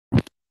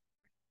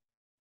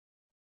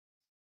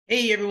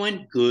Hey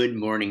everyone, good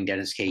morning.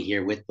 Dennis K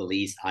here with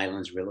Belize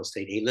Islands Real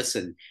Estate. Hey,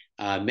 listen,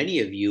 many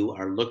of you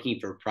are looking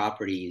for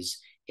properties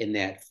in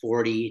that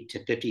 $40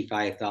 to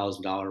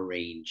 $55,000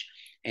 range.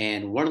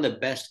 And one of the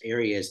best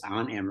areas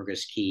on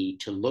Ambergris Key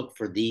to look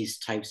for these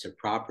types of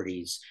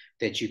properties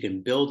that you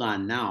can build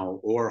on now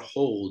or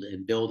hold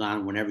and build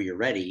on whenever you're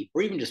ready,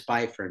 or even just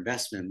buy for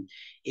investment,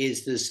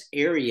 is this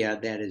area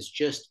that is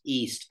just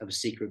east of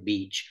Secret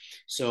Beach.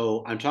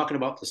 So I'm talking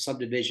about the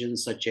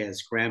subdivisions such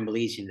as Grand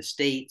Belizean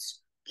Estates,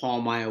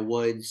 Paul Maya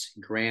Woods,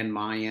 Grand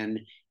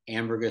Mayan,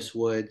 Ambergris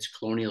Woods,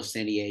 Colonial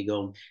San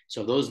Diego.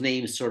 So those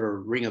names sort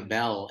of ring a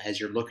bell as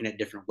you're looking at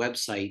different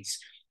websites.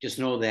 Just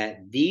know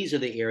that these are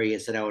the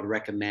areas that I would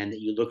recommend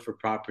that you look for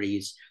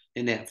properties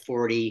in that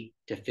 40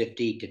 to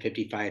 50 to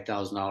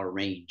 $55,000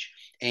 range.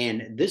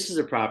 And this is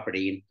a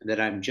property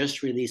that I'm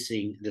just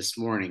releasing this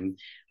morning.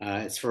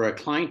 It's for a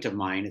client of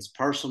mine. It's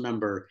parcel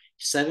number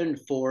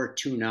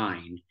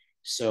 7429.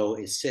 So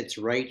it sits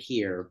right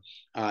here.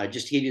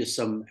 Just to give you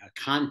some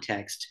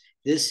context,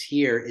 this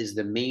here is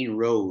the main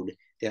road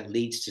that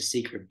leads to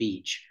Secret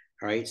Beach.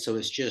 All right, so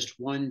it's just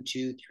one,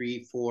 two,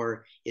 three,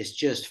 four. It's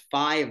just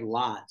 5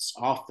 lots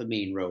off the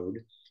main road.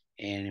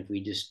 And if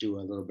we just do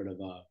a little bit of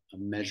a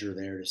measure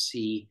there to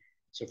see,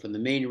 so from the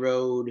main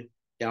road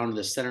down to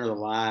the center of the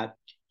lot,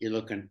 you're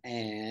looking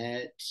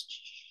at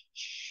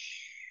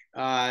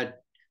uh,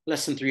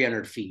 less than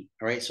 300 feet.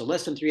 All right, so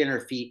less than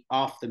 300 feet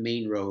off the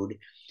main road.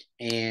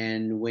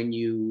 And when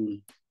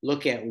you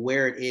look at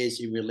where it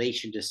is in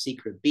relation to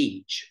Secret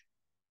Beach,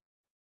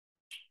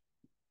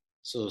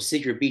 so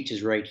Secret Beach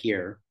is right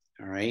here.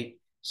 All right.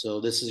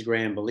 So this is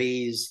Grand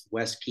Belize,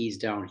 West Keys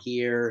down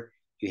here.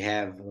 You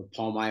have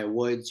Paul Maya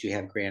Woods, you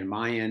have Grand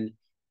Mayan,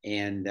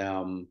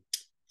 and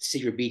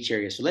Secret Beach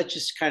area. So let's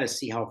just kind of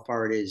see how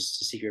far it is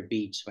to Secret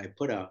Beach. So I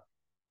put a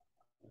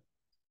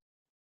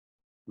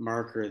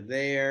marker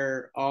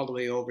there, all the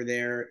way over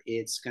there,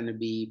 it's going to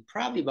be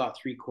probably about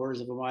 3/4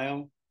 of a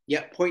mile.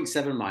 Yeah,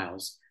 0.7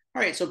 miles.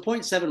 All right, so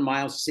 0.7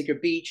 miles to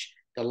Secret Beach.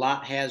 The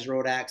lot has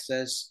road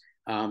access.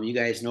 You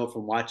guys know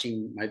from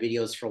watching my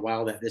videos for a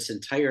while that this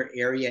entire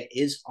area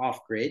is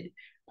off grid.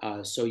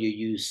 So you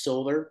use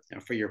solar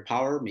for your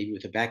power, maybe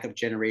with a backup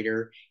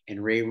generator,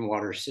 and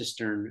rainwater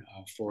cistern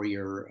for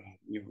your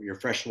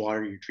fresh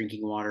water, your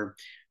drinking water.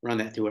 Run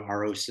that through an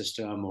RO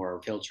system or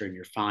a filter, and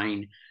you're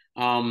fine.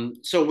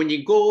 So when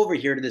you go over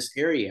here to this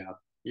area,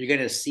 you're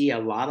going to see a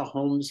lot of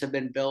homes have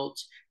been built.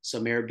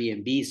 Some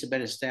Airbnbs have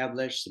been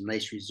established, some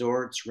nice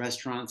resorts,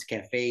 restaurants,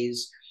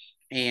 cafes.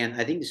 And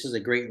I think this is a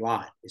great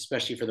lot,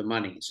 especially for the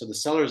money. So the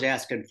seller's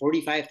asking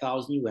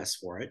 45,000 US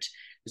for it.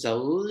 There's a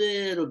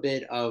little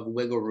bit of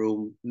wiggle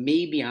room,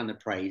 maybe on the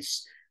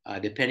price,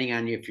 depending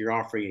on if you're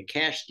offering a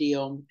cash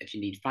deal, if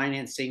you need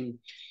financing.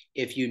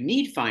 If you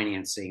need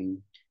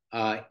financing,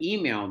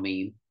 email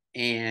me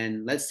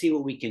and let's see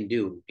what we can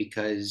do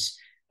because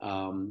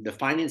the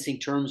financing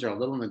terms are a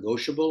little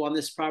negotiable on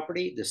this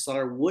property. The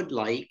seller would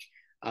like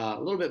a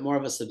little bit more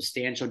of a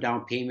substantial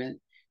down payment.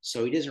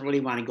 So he doesn't really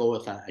want to go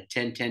with a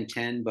 10, 10,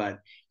 10, but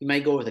he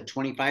might go with a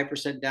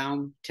 25%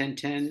 down, 10,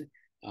 10,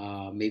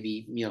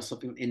 maybe,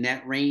 something in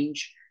that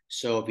range.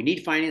 So if you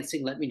need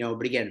financing, let me know.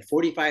 But again,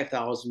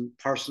 45,000,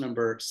 parcel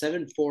number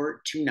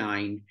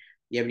 7429. If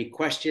you have any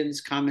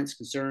questions, comments,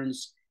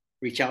 concerns,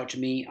 reach out to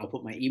me. I'll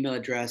put my email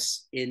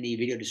address in the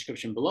video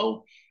description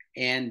below.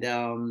 And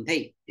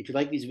hey, if you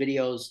like these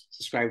videos,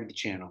 subscribe to the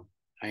channel.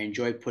 I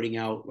enjoy putting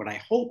out what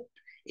I hope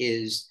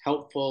is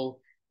helpful,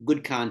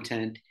 good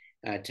content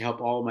to help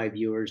all of my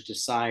viewers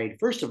decide,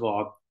 first of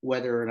all,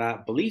 whether or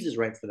not Belize is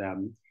right for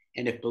them.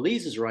 And if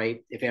Belize is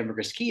right, if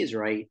Ambergris Key is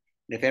right,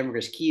 and if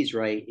Ambergris Key is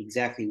right,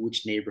 exactly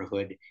which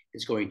neighborhood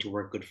is going to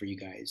work good for you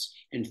guys.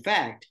 In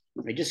fact,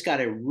 I just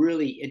got a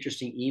really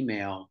interesting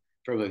email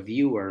from a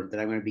viewer that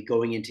I'm going to be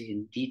going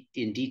into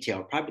in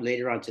detail, probably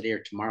later on today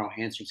or tomorrow,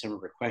 answering some of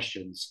her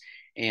questions.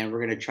 And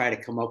we're going to try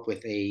to come up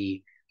with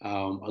a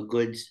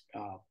good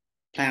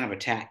plan of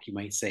attack, you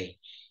might say,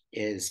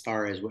 as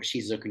far as what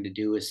she's looking to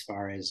do, as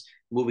far as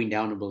moving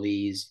down to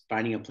Belize,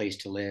 finding a place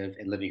to live,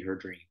 and living her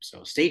dream.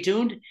 So stay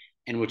tuned,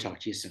 and we'll talk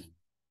to you soon.